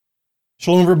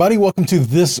Shalom, everybody. Welcome to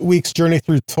this week's Journey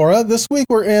Through Torah. This week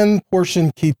we're in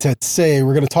portion Kitetse.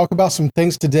 We're going to talk about some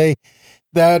things today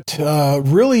that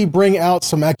really bring out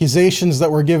some accusations that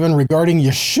were given regarding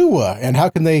Yeshua and how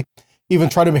can they even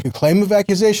try to make a claim of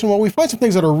accusation. Well, we find some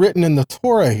things that are written in the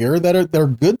Torah here that are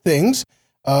good things.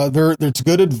 It's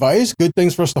good advice, good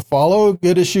things for us to follow,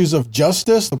 good issues of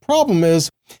justice. The problem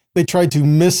is they tried to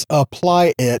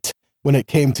misapply it when it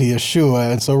came to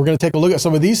Yeshua. And so we're going to take a look at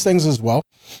some of these things as well.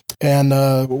 And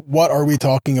what are we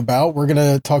talking about? We're going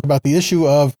to talk about the issue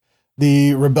of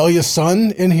the rebellious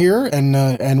son in here, and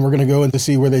we're going to go into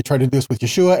see where they try to do this with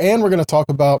Yeshua, and we're going to talk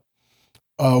about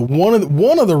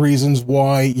one of the reasons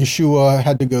why Yeshua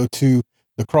had to go to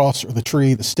the cross or the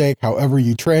tree, the stake, however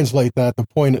you translate that. The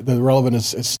point, the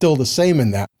relevance is still the same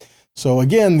in that. So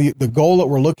again, the goal that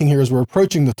we're looking here as we're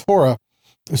approaching the Torah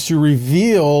is to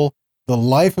reveal the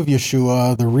life of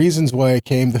Yeshua, the reasons why it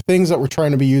came, the things that were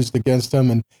trying to be used against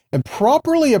him, and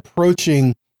properly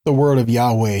approaching the word of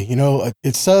Yahweh. You know,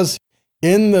 it says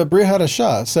in the Brit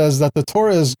Hadashah, it says that the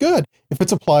Torah is good if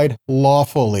it's applied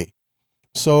lawfully.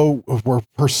 So if we're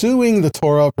pursuing the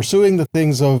Torah, pursuing the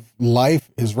things of life,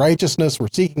 his righteousness, we're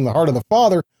seeking the heart of the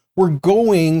Father, we're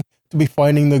going to be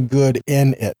finding the good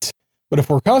in it. But if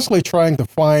we're constantly trying to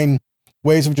find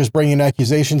ways of just bringing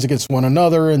accusations against one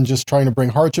another and just trying to bring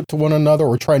hardship to one another,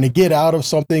 or trying to get out of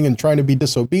something and trying to be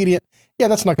disobedient, yeah,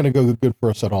 that's not going to go good for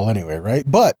us at all anyway, right?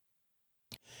 But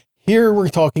here we're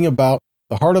talking about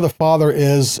the heart of the Father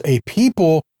is a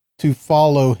people to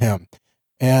follow him.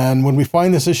 And when we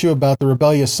find this issue about the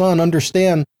rebellious son,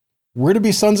 understand we're to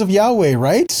be sons of Yahweh,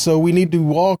 right? So we need to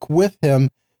walk with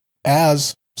him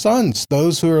as sons,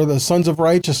 those who are the sons of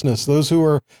righteousness, those who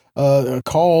are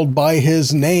called by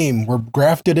his name. We're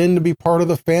grafted in to be part of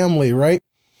the family, right?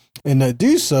 And to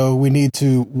do so, we need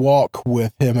to walk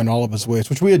with him in all of his ways,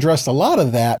 which we addressed a lot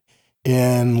of that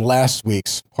in last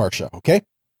week's Parsha, okay?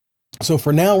 So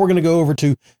for now, we're going to go over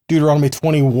to Deuteronomy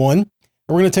 21, and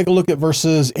we're going to take a look at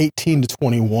verses 18 to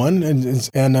 21,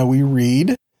 and we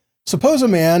read, "Suppose a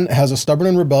man has a stubborn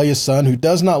and rebellious son who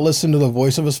does not listen to the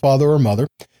voice of his father or mother.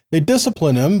 They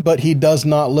discipline him, but he does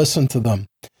not listen to them.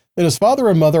 Then his father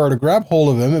and mother are to grab hold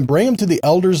of him and bring him to the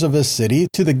elders of his city,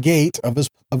 to the gate of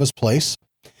his place.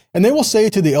 And they will say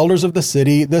to the elders of the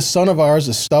city, 'This son of ours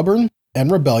is stubborn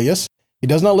and rebellious. He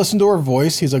does not listen to our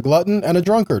voice. He's a glutton and a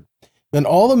drunkard.' Then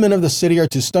all the men of the city are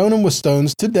to stone him with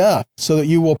stones to death, so that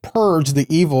you will purge the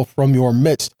evil from your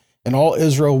midst, and all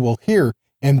Israel will hear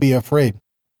and be afraid."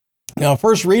 Now,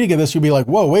 first reading of this, you'll be like,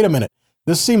 whoa, wait a minute.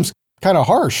 This seems kind of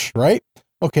harsh, right?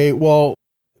 Okay, well,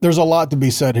 there's a lot to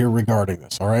be said here regarding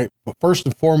this, all right? But first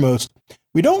and foremost,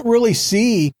 we don't really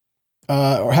see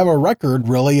or have a record,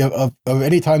 really, of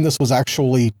any time this was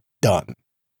actually done,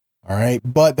 all right?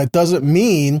 But that doesn't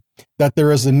mean that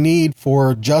there is a need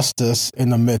for justice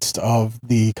in the midst of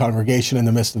the congregation, in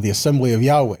the midst of the assembly of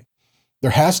Yahweh.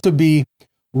 There has to be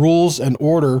rules and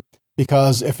order,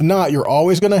 because if not, you're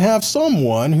always going to have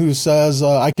someone who says,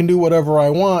 I can do whatever I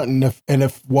want, and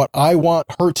if what I want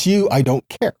hurts you, I don't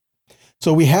care.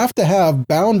 So we have to have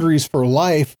boundaries for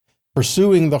life,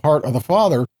 pursuing the heart of the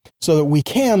Father, so that we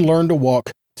can learn to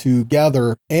walk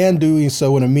together, and doing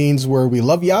so in a means where we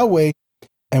love Yahweh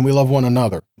and we love one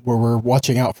another, where we're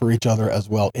watching out for each other as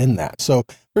well in that. So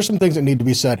there's some things that need to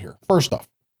be said here. First off,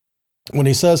 when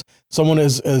he says someone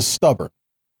is stubborn,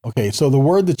 okay, so the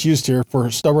word that's used here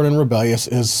for stubborn and rebellious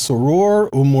is soror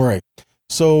umore.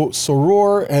 So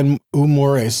soror and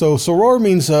umore. So soror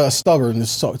means stubborn,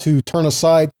 to turn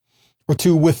aside or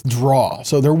to withdraw.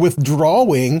 So they're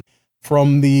withdrawing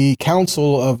from the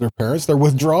counsel of their parents. They're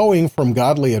withdrawing from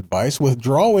godly advice,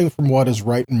 withdrawing from what is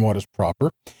right and what is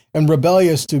proper. And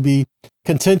rebellious, to be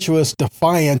contentious,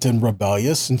 defiant, and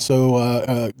rebellious. And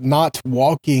so not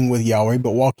walking with Yahweh,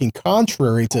 but walking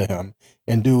contrary to him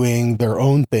and doing their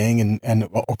own thing. And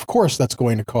of course, that's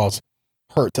going to cause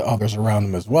hurt to others around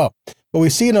them as well. But we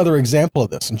see another example of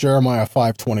this in Jeremiah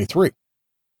 5:23,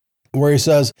 where he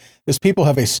says, "This people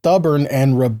have a stubborn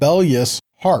and rebellious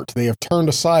heart. They have turned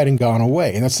aside and gone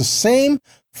away." And that's the same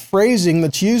phrasing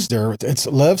that's used there. It's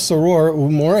lev soror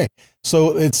umore.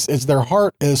 So it's their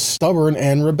heart is stubborn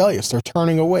and rebellious. They're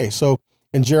turning away. So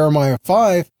in Jeremiah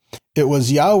 5, it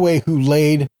was Yahweh who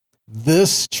laid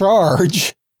this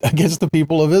charge against the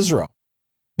people of Israel,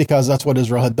 because that's what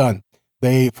Israel had done.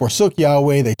 They forsook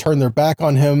Yahweh, they turned their back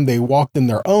on him, they walked in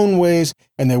their own ways,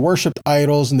 and they worshiped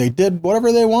idols, and they did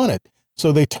whatever they wanted.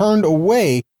 So they turned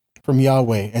away from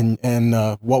Yahweh. And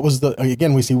what was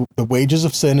again, we see the wages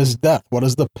of sin is death. What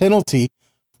is the penalty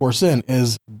for sin?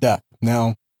 Is death.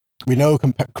 Now, we know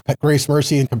grace,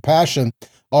 mercy, and compassion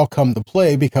all come to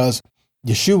play, because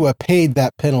Yeshua paid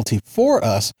that penalty for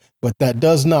us, but that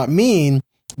does not mean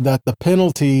that the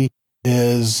penalty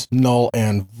is null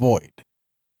and void.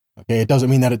 Okay, it doesn't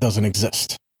mean that it doesn't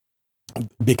exist,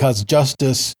 because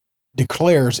justice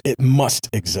declares it must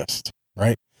exist,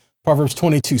 right? Proverbs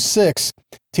 22:6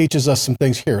 teaches us some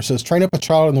things here. It says, train up a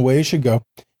child in the way he should go,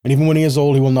 and even when he is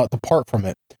old, he will not depart from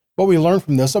it. What we learn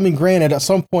from this, I mean, granted, at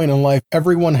some point in life,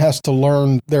 everyone has to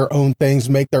learn their own things,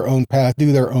 make their own path,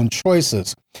 do their own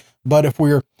choices. But if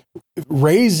we're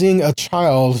raising a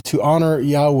child to honor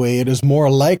Yahweh, it is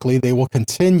more likely they will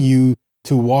continue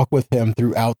to walk with him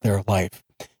throughout their life.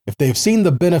 If they've seen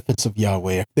the benefits of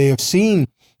Yahweh, if they have seen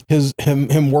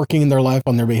him working in their life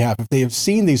on their behalf, if they have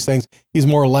seen these things, he's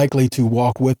more likely to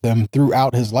walk with them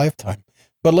throughout his lifetime.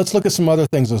 But let's look at some other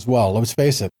things as well. Let's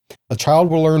face it, a child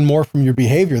will learn more from your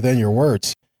behavior than your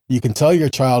words. You can tell your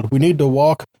child, we need to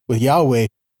walk with Yahweh,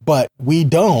 but we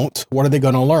don't. What are they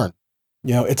going to learn?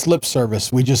 You know, it's lip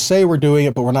service. We just say we're doing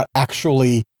it, but we're not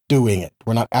actually doing it.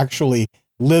 We're not actually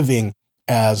living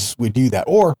as we do that.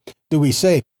 Or do we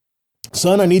say,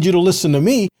 son, I need you to listen to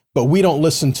me, but we don't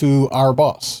listen to our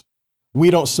boss.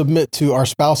 We don't submit to our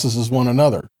spouses as one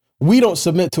another. We don't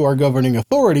submit to our governing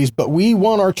authorities, but we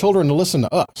want our children to listen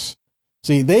to us.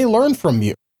 See, they learn from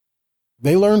you.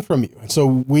 They learn from you. And so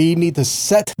we need to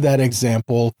set that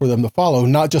example for them to follow,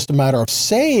 not just a matter of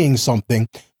saying something,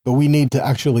 but we need to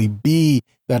actually be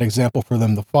that example for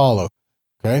them to follow.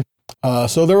 Okay.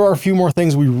 So there are a few more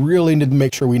things we really need to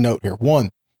make sure we note here. One,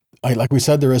 like we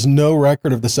said, there is no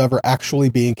record of this ever actually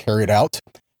being carried out.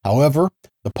 However,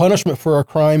 the punishment for a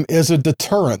crime is a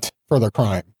deterrent for the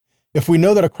crime. If we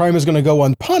know that a crime is going to go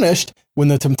unpunished, when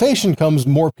the temptation comes,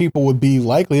 more people would be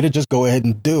likely to just go ahead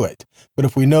and do it. But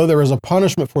if we know there is a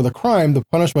punishment for the crime, the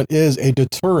punishment is a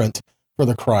deterrent for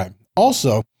the crime.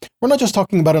 Also, we're not just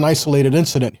talking about an isolated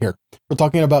incident here. We're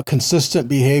talking about consistent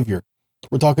behavior.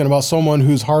 We're talking about someone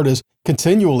whose heart is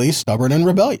continually stubborn and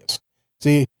rebellious.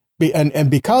 See, and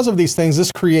because of these things,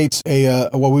 this creates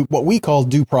what we call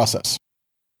due process.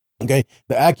 Okay,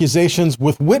 the accusations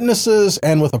with witnesses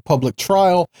and with a public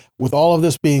trial, with all of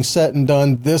this being said and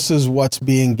done, this is what's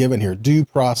being given here, due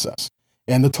process.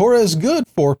 And the Torah is good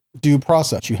for due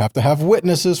process. You have to have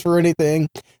witnesses for anything.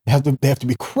 They have to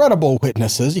be credible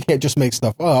witnesses. You can't just make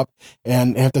stuff up,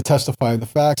 and have to testify the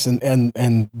facts.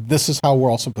 And this is how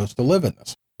we're all supposed to live in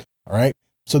this. All right.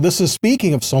 So this is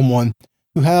speaking of someone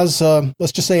who has,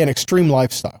 let's just say, an extreme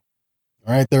lifestyle.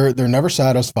 All right. They're never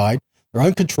satisfied. They're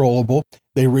uncontrollable.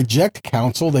 They reject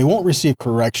counsel. They won't receive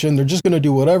correction. They're just going to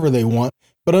do whatever they want.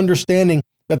 But understanding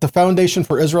that the foundation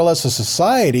for Israel as a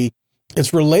society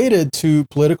is related to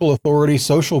political authority,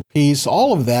 social peace,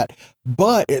 all of that.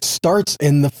 But it starts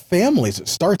in the families. It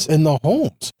starts in the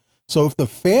homes. So if the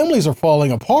families are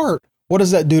falling apart, what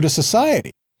does that do to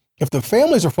society? If the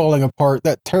families are falling apart,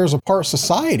 that tears apart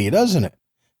society, doesn't it?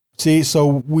 See,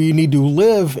 so we need to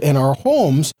live in our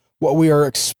homes what we are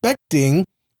expecting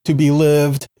to be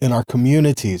lived in our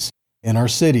communities, in our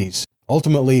cities,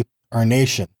 ultimately our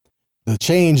nation. The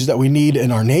change that we need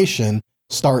in our nation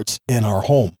starts in our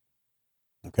home.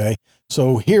 Okay,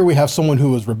 so here we have someone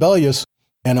who is rebellious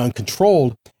and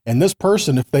uncontrolled, and this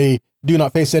person, if they do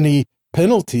not face any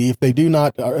penalty, if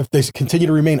they continue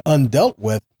to remain undealt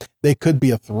with, they could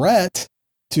be a threat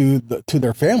to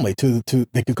their family.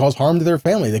 They could cause harm to their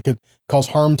family. They could cause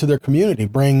harm to their community.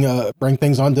 Bring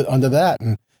things onto that,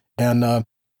 and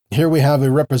here we have a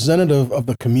representative of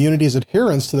the community's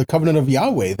adherence to the covenant of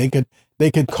Yahweh.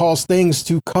 They could cause things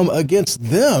to come against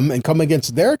them and come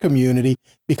against their community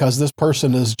because this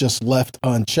person is just left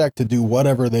unchecked to do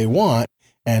whatever they want,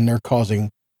 and they're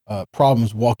causing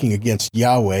problems walking against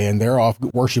Yahweh, and they're off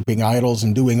worshiping idols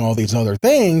and doing all these other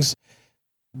things.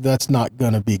 That's not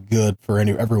going to be good for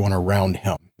everyone around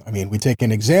him. I mean, we take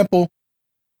an example,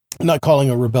 I'm not calling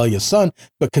a rebellious son,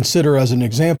 but consider as an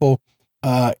example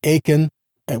Achan,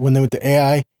 when they went to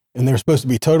Ai, and they were supposed to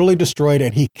be totally destroyed,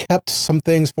 and he kept some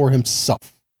things for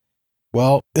himself.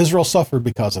 Well, Israel suffered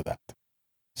because of that.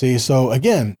 See, so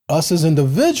again, us as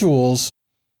individuals,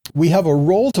 we have a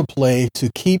role to play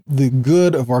to keep the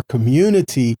good of our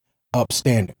community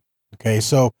upstanding. Okay,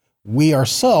 so we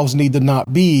ourselves need to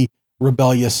not be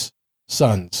rebellious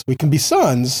sons. We can be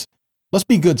sons. Let's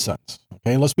be good sons.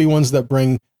 Okay, let's be ones that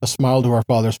bring a smile to our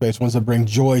Father's face, ones that bring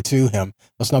joy to him.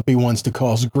 Let's not be ones to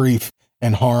cause grief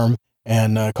and harm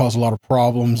and cause a lot of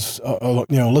problems.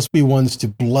 Let's be ones to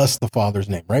bless the Father's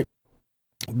name, right?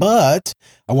 But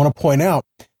I want to point out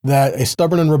that a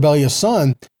stubborn and rebellious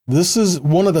son, this is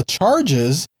one of the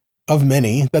charges of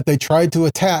many that they tried to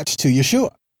attach to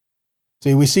Yeshua.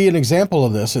 See, we see an example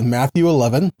of this in Matthew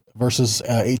 11, verses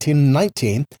 18 and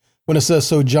 19, when it says,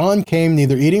 so John came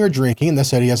neither eating or drinking, and they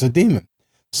said he has a demon.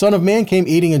 Son of Man came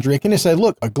eating and drinking. They said,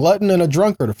 look, a glutton and a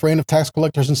drunkard, a friend of tax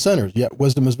collectors and sinners, yet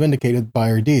wisdom is vindicated by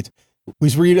her deeds. We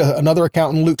read another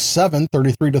account in Luke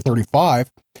 7:33-35,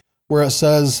 where it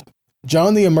says,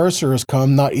 John the Immerser has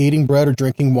come, not eating bread or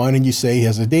drinking wine, and you say he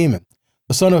has a demon.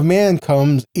 The Son of Man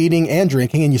comes eating and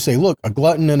drinking, and you say, look, a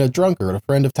glutton and a drunkard, a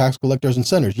friend of tax collectors and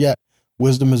sinners, yet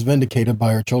wisdom is vindicated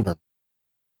by her children.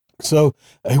 So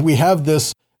we have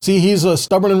this, see, he's a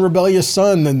stubborn and rebellious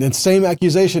son, and the same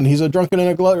accusation, he's a drunken and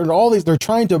a glutton, all these, they're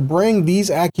trying to bring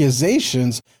these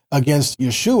accusations against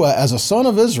Yeshua as a son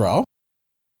of Israel,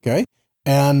 okay?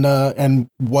 And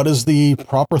what is the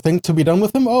proper thing to be done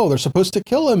with him? Oh, they're supposed to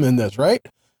kill him in this, right?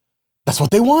 That's what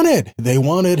they wanted. They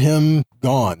wanted him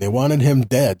gone. They wanted him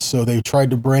dead. So they tried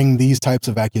to bring these types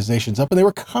of accusations up, and they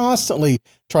were constantly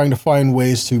trying to find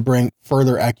ways to bring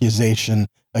further accusation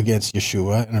against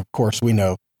Yeshua. And of course, we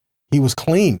know he was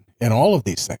clean in all of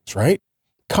these things, right?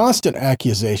 Constant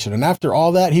accusation. And after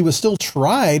all that, he was still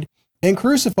tried and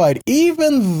crucified,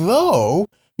 even though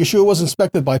Yeshua was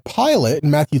inspected by Pilate in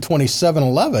Matthew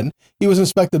 27:11. He was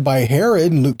inspected by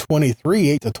Herod in Luke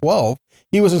 23:8-12.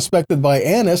 He was inspected by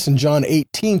Annas in John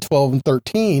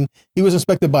 18:12-13. He was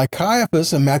inspected by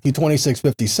Caiaphas in Matthew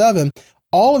 26:57.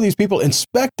 All of these people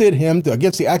inspected him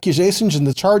against the accusations and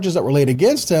the charges that were laid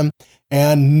against him,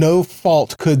 and no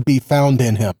fault could be found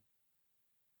in him.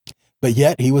 But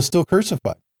yet he was still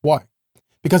crucified. Why?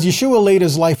 Because Yeshua laid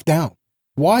his life down.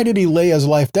 Why did he lay his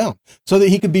life down? So that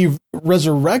he could be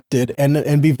resurrected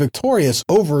and be victorious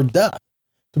over death,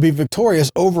 to be victorious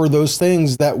over those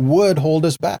things that would hold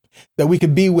us back, that we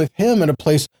could be with him in a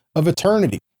place of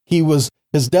eternity.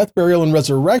 His death, burial, and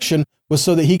resurrection was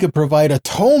so that he could provide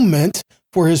atonement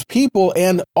for his people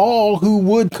and all who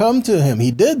would come to him.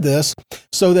 He did this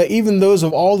so that even those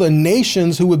of all the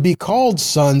nations who would be called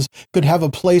sons could have a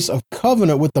place of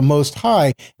covenant with the Most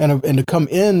High and to come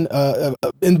in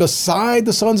beside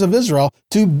the sons of Israel,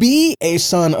 to be a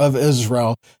son of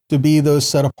Israel, to be those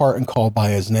set apart and called by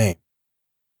his name.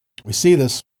 We see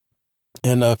this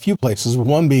in a few places,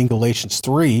 one being Galatians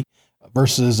 3,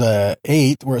 verses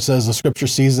 8, where it says, the scripture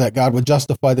sees that God would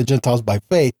justify the Gentiles by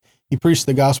faith. He preached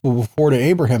the gospel before to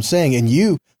Abraham, saying, in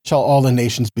you shall all the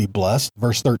nations be blessed.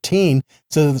 Verse 13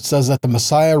 says that the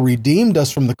Messiah redeemed us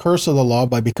from the curse of the law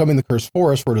by becoming the curse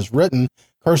for us, for it is written,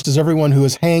 cursed is everyone who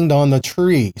is hanged on the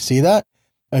tree. See that?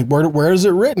 Where is it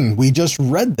written? We just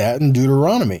read that in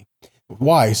Deuteronomy.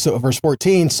 Why? So verse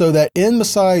 14, so that in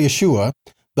Messiah Yeshua,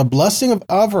 the blessing of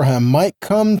Abraham might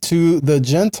come to the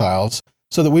Gentiles,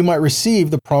 so that we might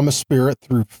receive the promised Spirit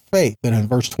through faith. And in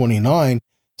verse 29, it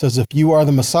says, if you are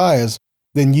the Messiahs,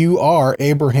 then you are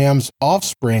Abraham's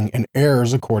offspring and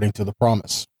heirs according to the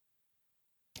promise.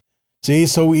 See,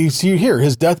 so we see here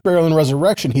his death, burial, and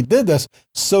resurrection. He did this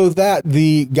so that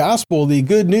the gospel, the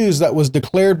good news that was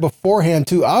declared beforehand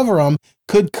to Abraham,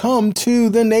 could come to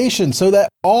the nation, so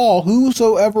that all,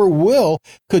 whosoever will,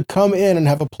 could come in and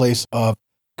have a place of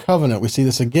covenant. We see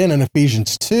this again in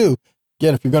Ephesians 2.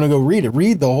 Again, if you're going to go read it,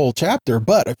 read the whole chapter,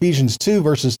 but Ephesians 2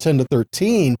 verses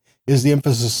 10-13 is the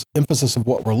emphasis of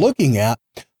what we're looking at,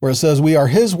 where it says, we are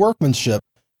his workmanship,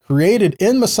 created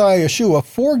in Messiah Yeshua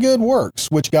for good works,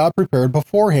 which God prepared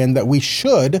beforehand that we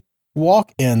should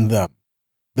walk in them.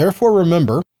 Therefore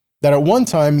remember that at one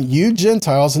time you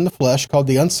Gentiles in the flesh, called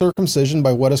the uncircumcision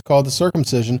by what is called the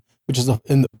circumcision, which is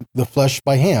in the flesh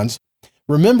by hands.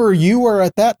 Remember, you were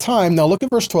at that time, now look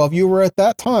at verse 12, you were at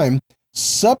that time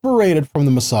separated from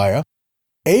the Messiah,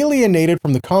 alienated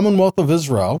from the commonwealth of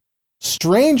Israel,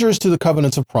 strangers to the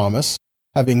covenants of promise,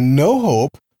 having no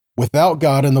hope, without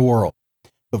God in the world.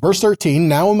 But verse 13,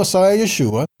 now in Messiah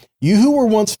Yeshua, you who were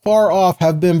once far off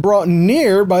have been brought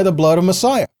near by the blood of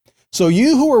Messiah. So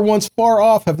you who were once far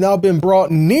off have now been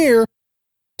brought near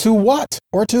to what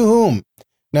or to whom?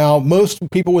 Now,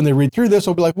 most people, when they read through this,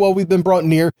 will be like, well, we've been brought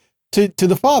near to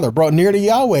the Father, brought near to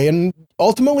Yahweh. And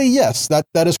ultimately, yes,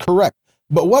 that is correct.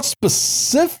 But what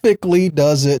specifically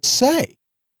does it say?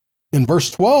 In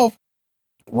verse 12,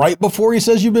 right before he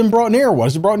says you've been brought near, what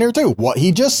is it brought near to? What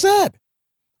he just said.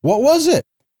 What was it?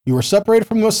 You were separated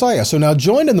from the Messiah. So now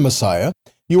joined in the Messiah,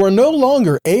 you are no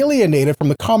longer alienated from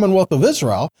the commonwealth of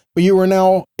Israel, but you are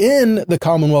now in the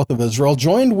commonwealth of Israel,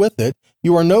 joined with it.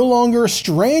 You are no longer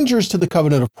strangers to the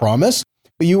covenant of promise,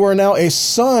 but you are now a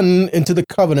son into the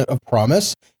covenant of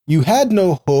promise. You had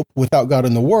no hope without God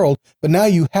in the world, but now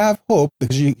you have hope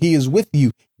because he is with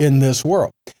you in this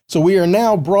world. So we are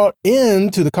now brought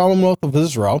into the commonwealth of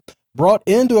Israel, brought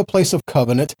into a place of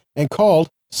covenant, and called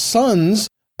sons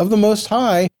of the Most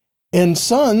High and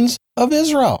sons of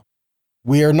Israel.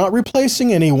 We are not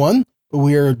replacing anyone, but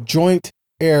we are joint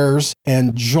heirs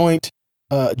and joint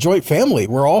family.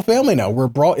 We're all family now. We're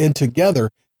brought in together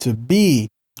to be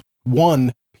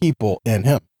one people in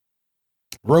him.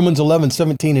 Romans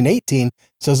 11:17 and 18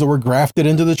 says that we're grafted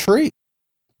into the tree.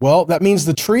 Well, that means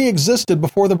the tree existed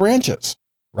before the branches,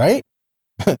 right?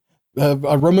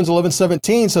 Romans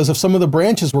 11:17 says if some of the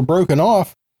branches were broken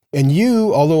off and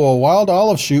you, although a wild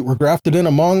olive shoot, were grafted in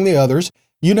among the others,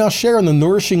 you now share in the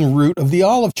nourishing root of the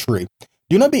olive tree.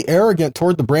 Do not be arrogant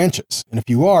toward the branches. And if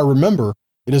you are, remember,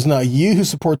 it is not you who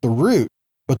support the root,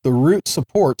 but the root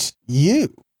supports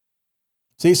you.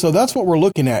 See, so that's what we're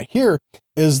looking at here,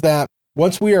 is that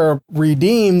once we are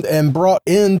redeemed and brought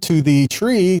into the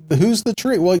tree, who's the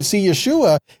tree? Well, you see,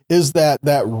 Yeshua is that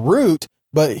root,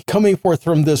 but coming forth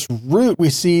from this root, we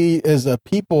see is a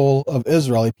people of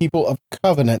Israel, a people of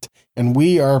covenant, and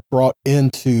we are brought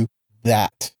into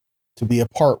that to be a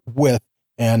part with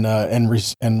and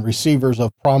receivers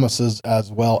of promises as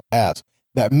well as.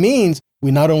 That means we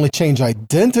not only change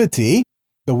identity,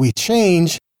 but we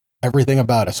change everything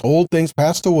about us. Old things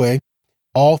passed away,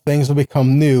 all things will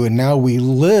become new, and now we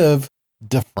live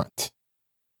different.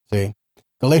 See,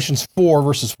 Galatians 4,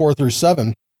 verses 4 through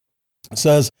 7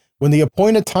 says, when the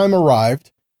appointed time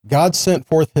arrived, God sent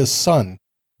forth his son.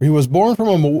 He was born from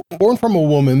a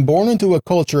woman, born into a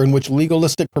culture in which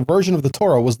legalistic perversion of the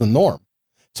Torah was the norm,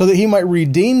 so that he might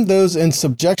redeem those in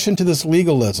subjection to this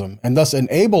legalism, and thus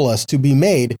enable us to be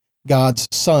made God's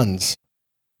sons.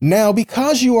 Now,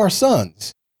 because you are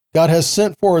sons, God has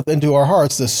sent forth into our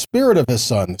hearts the Spirit of his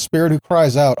Son, the Spirit who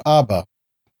cries out, Abba.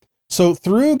 So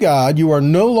through God, you are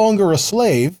no longer a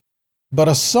slave, but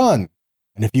a son.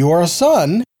 And if you are a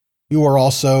son, you are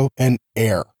also an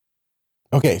heir.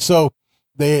 Okay, so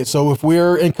if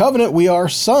we're in covenant, we are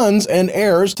sons and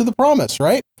heirs to the promise,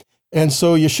 right? And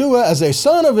so Yeshua, as a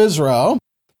son of Israel,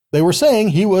 they were saying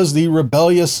he was the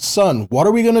rebellious son. What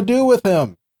are we going to do with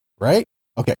him, right?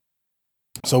 Okay,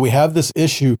 so we have this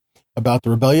issue about the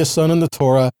rebellious son in the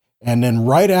Torah, and then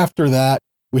right after that,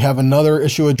 we have another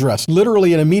issue addressed,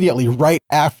 literally and immediately right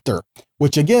after,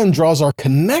 which again draws our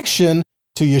connection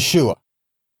to Yeshua.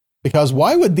 Because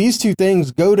why would these two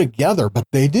things go together? But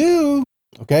they do.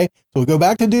 Okay, so we go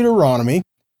back to Deuteronomy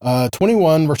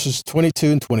 21, verses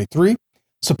 22 and 23.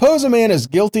 Suppose a man is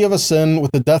guilty of a sin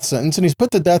with a death sentence, and he's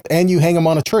put to death, and you hang him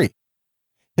on a tree.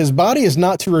 His body is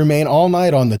not to remain all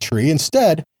night on the tree.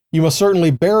 Instead, you must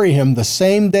certainly bury him the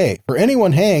same day, for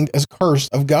anyone hanged is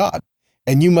cursed of God.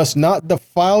 And you must not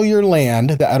defile your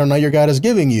land that Adonai your God is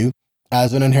giving you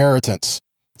as an inheritance.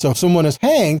 So if someone is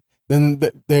hanged, then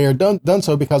they are done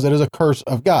so because it is a curse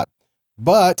of God.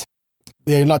 But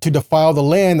they are not to defile the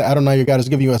land that Adonai your God is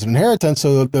giving you as an inheritance,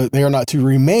 so they are not to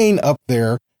remain up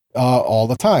there all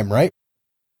the time, right?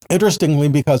 Interestingly,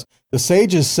 because the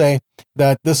sages say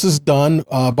that this is done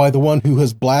by the one who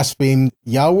has blasphemed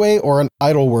Yahweh or an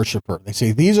idol worshiper. They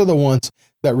say these are the ones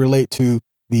that relate to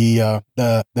the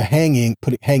hanging,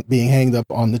 being hanged up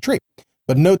on the tree.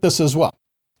 But note this as well.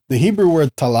 The Hebrew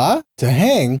word talah, to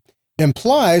hang,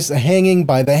 implies the hanging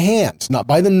by the hands, not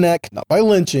by the neck, not by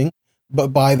lynching, but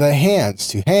by the hands.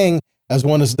 To hang, as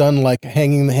one is done like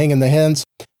hanging the hands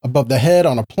above the head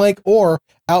on a plank, or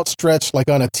outstretched like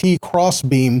on a T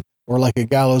crossbeam, or like a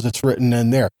gallows that's written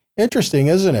in there. Interesting,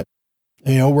 isn't it?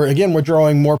 You know, we're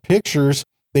drawing more pictures.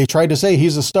 They tried to say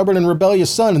he's a stubborn and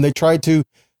rebellious son, and they tried to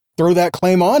throw that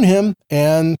claim on him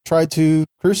and tried to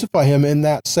crucify him in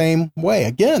that same way.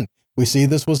 Again, we see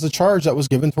this was the charge that was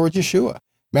given towards Yeshua.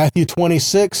 Matthew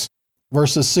 26,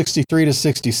 verses 63 to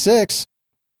 66,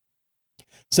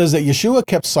 says that Yeshua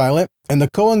kept silent, and the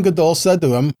Kohen Gadol said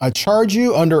to him, I charge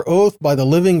you under oath by the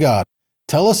living God.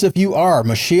 Tell us if you are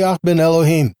Mashiach ben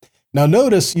Elohim. Now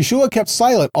notice, Yeshua kept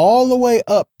silent all the way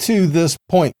up to this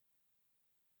point.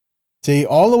 See,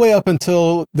 all the way up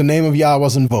until the name of Yah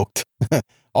was invoked.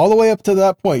 All the way up to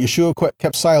that point, Yeshua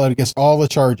kept silent against all the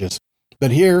charges.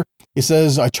 But here, he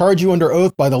says, I charge you under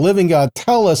oath by the living God.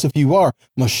 Tell us if you are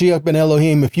Mashiach ben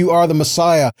Elohim, if you are the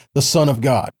Messiah, the Son of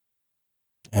God.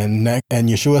 And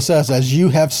Yeshua says, as you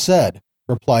have said,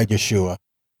 replied Yeshua.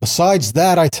 Besides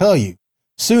that, I tell you,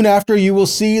 soon after you will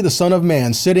see the Son of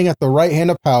Man sitting at the right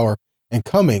hand of power and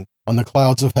coming on the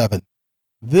clouds of heaven.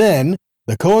 Then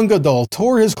the Kohen Gadol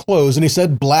tore his clothes and he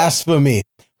said, blasphemy.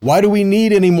 Why do we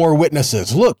need any more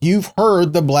witnesses? Look, you've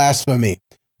heard the blasphemy.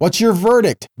 What's your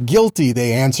verdict? Guilty,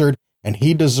 they answered, and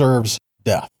he deserves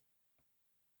death.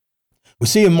 We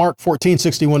see in Mark 14,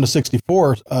 61 to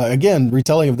 64, again,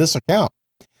 retelling of this account.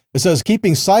 It says,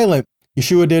 keeping silent,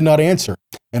 Yeshua did not answer.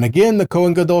 And again, the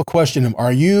Kohen Gadol questioned him,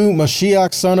 are you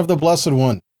Mashiach, son of the Blessed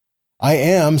One? I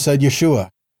am, said Yeshua.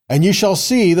 And you shall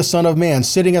see the Son of Man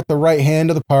sitting at the right hand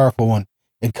of the Powerful One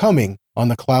and coming on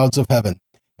the clouds of heaven.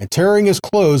 And tearing his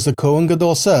clothes, the Kohen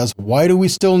Gadol says, "Why do we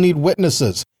still need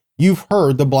witnesses? You've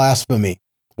heard the blasphemy.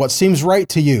 What seems right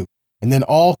to you?" And then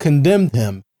all condemned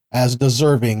him as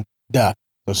deserving death.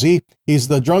 So see, he's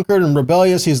the drunkard and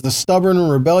rebellious. He's the stubborn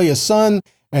and rebellious son.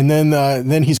 And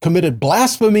then he's committed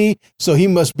blasphemy, so he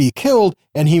must be killed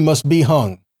and he must be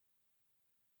hung.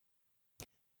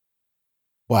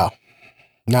 Wow.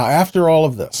 Now, after all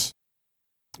of this,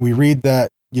 we read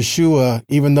that Yeshua,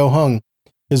 even though hung,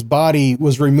 his body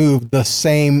was removed the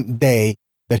same day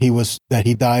that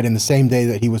he died, and the same day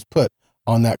that he was put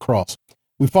on that cross.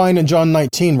 We find in John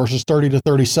 19, verses 30 to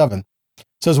 37, it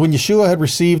says, when Yeshua had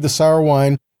received the sour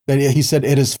wine, that he said,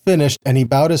 "It is finished," and he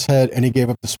bowed his head and he gave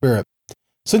up the spirit.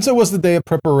 Since it was the day of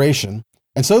preparation,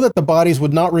 and so that the bodies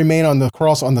would not remain on the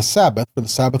cross on the Sabbath, for the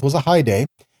Sabbath was a high day,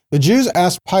 the Jews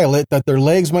asked Pilate that their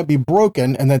legs might be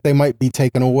broken and that they might be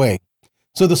taken away.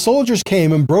 So the soldiers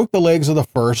came and broke the legs of the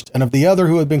first and of the other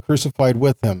who had been crucified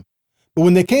with him. But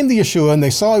when they came to Yeshua and they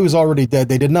saw he was already dead,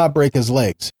 they did not break his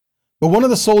legs. But one of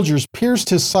the soldiers pierced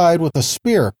his side with a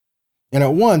spear, and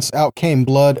at once out came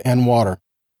blood and water.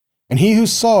 And he who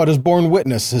saw it has borne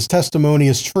witness, his testimony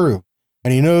is true,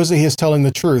 and he knows that he is telling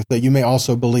the truth, that you may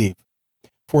also believe.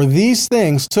 For these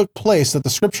things took place that the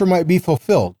scripture might be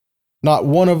fulfilled. Not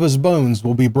one of his bones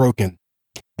will be broken.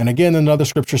 And again, another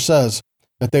scripture says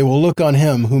that they will look on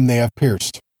him whom they have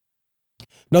pierced.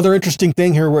 Another interesting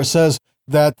thing here where it says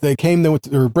that they came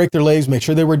to break their legs, make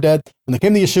sure they were dead. When they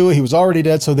came to Yeshua, he was already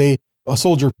dead, so a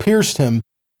soldier pierced him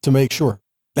to make sure.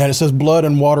 And it says blood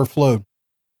and water flowed.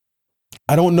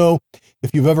 I don't know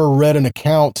if you've ever read an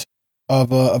account of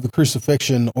the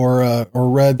crucifixion or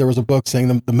read, there was a book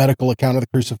saying the medical account of the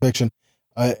crucifixion.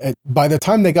 By the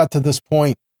time they got to this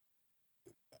point,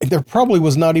 there probably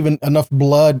was not even enough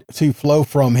blood to flow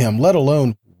from him, let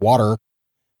alone water.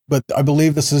 But I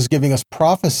believe this is giving us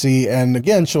prophecy and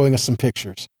again showing us some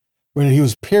pictures. When he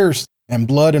was pierced and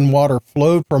blood and water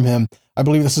flowed from him, I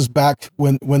believe this is back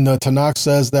when the Tanakh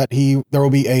says that there will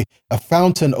be a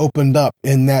fountain opened up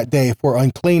in that day for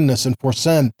uncleanness and for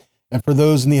sin and for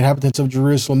those in the inhabitants of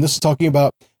Jerusalem. This is talking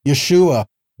about Yeshua,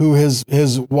 who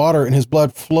his water and his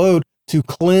blood flowed to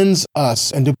cleanse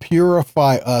us and to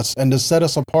purify us and to set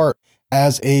us apart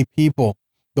as a people.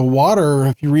 The water,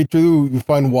 if you read through, you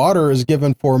find water is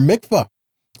given for mikvah.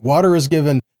 Water is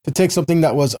given to take something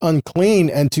that was unclean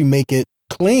and to make it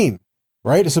clean,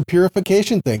 right? It's a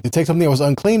purification thing. To take something that was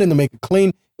unclean and to make it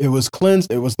clean, it was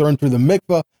cleansed, it was thrown through the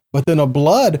mikvah. But then the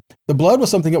blood was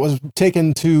something that was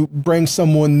taken to bring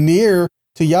someone near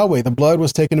to Yahweh. The blood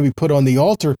was taken to be put on the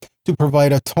altar to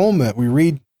provide atonement. We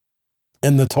read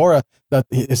in the Torah that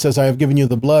it says, "I have given you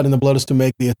the blood," and the blood is to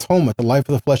make the atonement. The life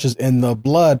of the flesh is in the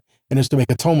blood and is to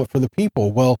make atonement for the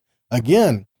people. Well,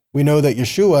 again, we know that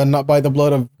Yeshua, not by the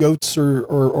blood of goats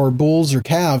or bulls or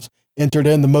calves, entered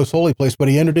in the most holy place, but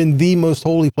he entered in the most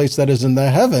holy place that is in the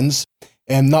heavens,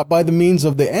 and not by the means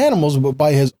of the animals, but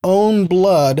by his own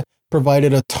blood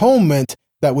provided atonement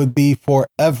that would be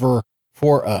forever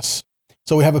for us.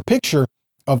 So we have a picture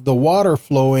of the water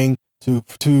flowing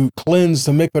to cleanse,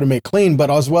 to make, but to make clean,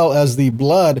 but as well as the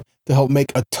blood to help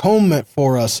make atonement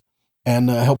for us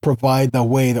and help provide the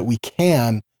way that we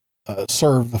can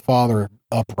serve the Father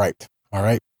upright. All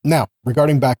right. Now,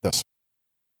 regarding back this,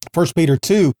 1 Peter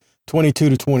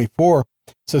 2:22-24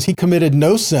 says, "He committed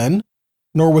no sin,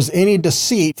 nor was any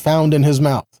deceit found in his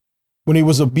mouth. When he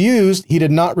was abused, he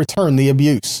did not return the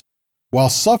abuse. While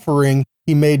suffering,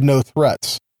 he made no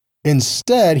threats.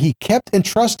 Instead, he kept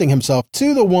entrusting himself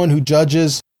to the one who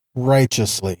judges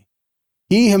righteously.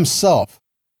 He himself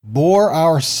bore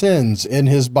our sins in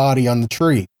his body on the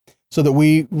tree, so that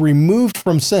we, removed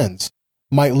from sins,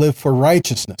 might live for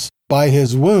righteousness. By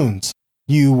his wounds,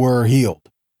 you were healed."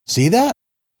 See that?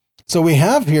 So we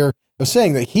have here of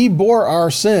saying that he bore our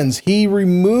sins. He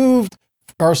removed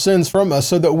our sins from us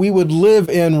so that we would live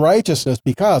in righteousness,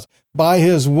 because by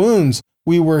his wounds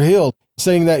we were healed,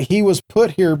 saying that he was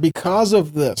put here because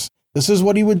of this. This is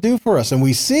what he would do for us. And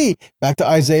we see back to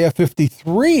Isaiah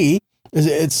 53,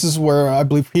 this is where I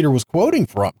believe Peter was quoting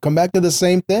from. Come back to the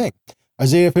same thing.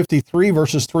 Isaiah 53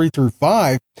 verses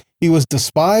 3-5, "He was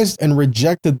despised and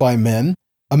rejected by men,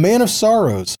 a man of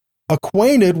sorrows,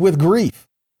 acquainted with grief,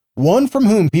 one from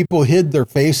whom people hid their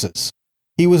faces.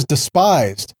 He was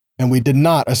despised, and we did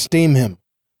not esteem him.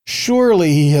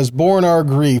 Surely he has borne our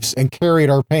griefs and carried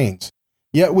our pains.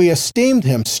 Yet we esteemed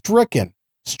him stricken,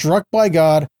 struck by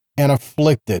God, and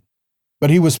afflicted. But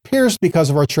he was pierced because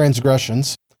of our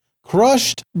transgressions,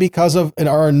 crushed because of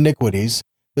our iniquities.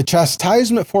 The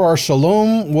chastisement for our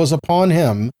shalom was upon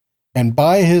him, and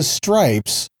by his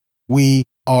stripes we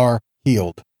are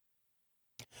healed."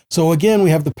 So again,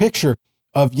 we have the picture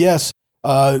of, yes,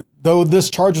 Though this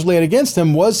charge was laid against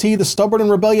him, was he the stubborn and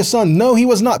rebellious son? No, he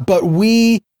was not, but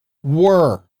we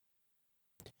were.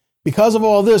 Because of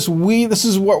all this, this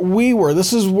is what we were.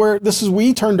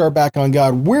 We turned our back on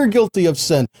God. We're guilty of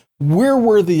sin. We're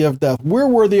worthy of death. We're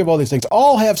worthy of all these things.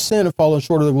 All have sinned and fallen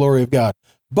short of the glory of God.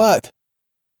 But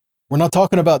we're not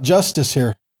talking about justice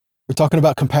here. We're talking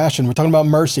about compassion. We're talking about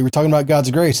mercy. We're talking about God's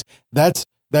grace.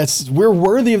 We're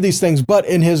worthy of these things, but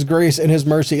in his grace, in his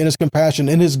mercy, in his compassion,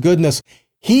 in his goodness,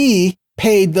 he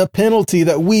paid the penalty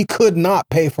that we could not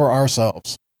pay for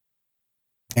ourselves.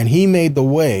 And he made the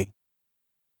way,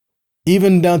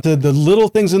 even down to the little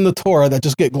things in the Torah that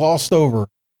just get glossed over,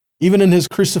 even in his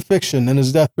crucifixion and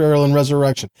his death, burial, and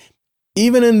resurrection.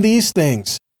 Even in these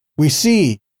things, we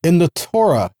see in the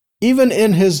Torah, even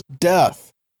in his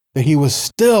death, that he was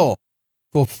still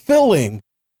fulfilling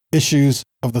issues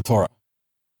of the Torah.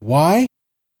 Why?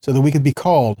 So that we could be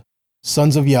called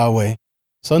sons of Yahweh,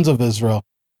 sons of Israel,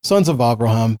 sons of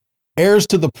Abraham, heirs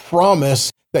to the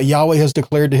promise that Yahweh has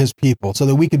declared to his people, so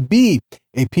that we could be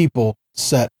a people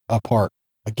set apart.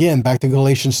 Again, back to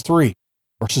Galatians 3,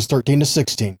 verses 13 to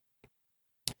 16.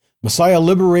 Messiah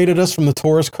liberated us from the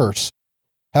Torah's curse,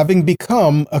 having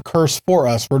become a curse for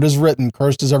us, for it is written,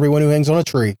 cursed is everyone who hangs on a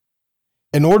tree,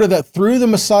 in order that through the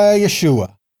Messiah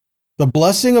Yeshua, the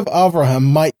blessing of Abraham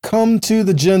might come to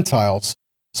the Gentiles,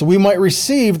 so we might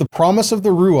receive the promise of the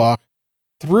Ruach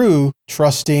through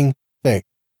trusting faith.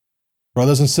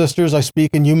 Brothers and sisters, I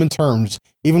speak in human terms.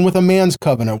 Even with a man's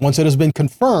covenant, once it has been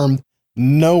confirmed,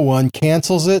 no one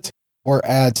cancels it or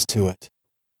adds to it.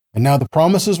 And now the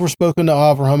promises were spoken to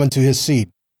Abraham and to his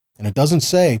seed. And it doesn't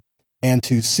say, and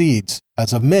to seeds,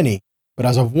 as of many, but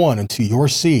as of one, and to your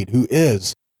seed, who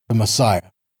is the Messiah.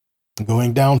 And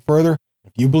going down further,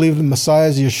 if you believe the Messiah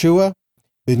is Yeshua,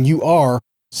 then you are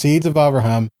seeds of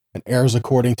Abraham and heirs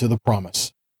according to the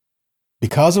promise.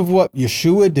 Because of what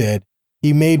Yeshua did,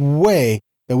 he made way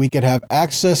that we could have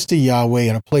access to Yahweh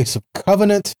in a place of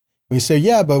covenant. We say,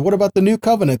 yeah, but what about the new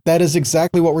covenant? That is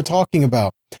exactly what we're talking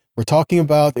about. We're talking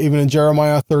about even in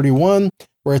Jeremiah 31,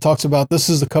 where it talks about, this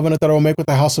is the covenant that I will make with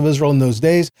the house of Israel in those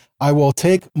days. I will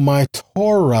take my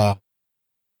Torah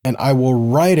and I will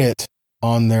write it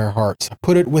on their hearts. I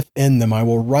put it within them. I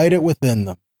will write it within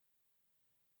them.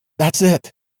 That's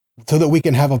it. So that we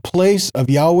can have a place of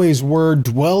Yahweh's word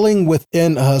dwelling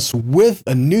within us with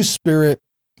a new spirit,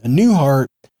 a new heart,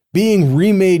 being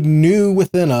remade new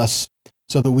within us,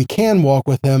 so that we can walk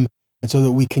with him and so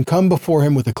that we can come before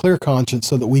him with a clear conscience,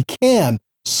 so that we can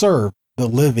serve the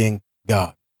living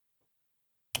God.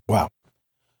 Wow.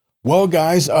 Well,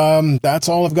 guys, that's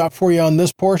all I've got for you on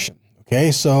this portion.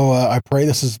 Okay, so I pray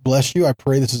this has blessed you. I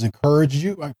pray this has encouraged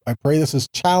you. I pray this has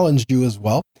challenged you as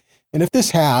well. And if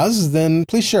this has, then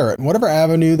please share it. In whatever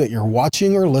avenue that you're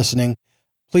watching or listening,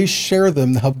 please share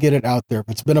them to help get it out there. If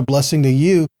it's been a blessing to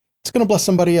you, it's going to bless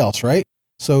somebody else, right?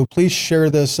 So please share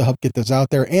this to help get this out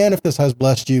there. And if this has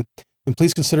blessed you, then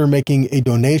please consider making a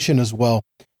donation as well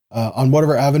on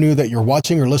whatever avenue that you're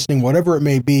watching or listening, whatever it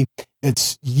may be.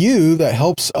 It's you that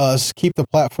helps us keep the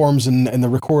platforms and the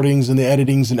recordings and the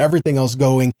editings and everything else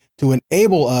going to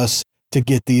enable us to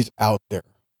get these out there.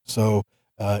 So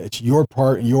it's your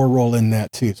part and your role in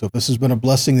that too. So if this has been a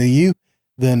blessing to you,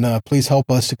 then please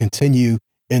help us to continue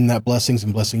in that blessings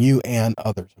and blessing you and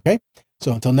others. Okay.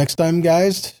 So until next time,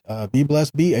 guys, be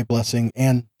blessed, be a blessing,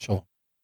 and shalom.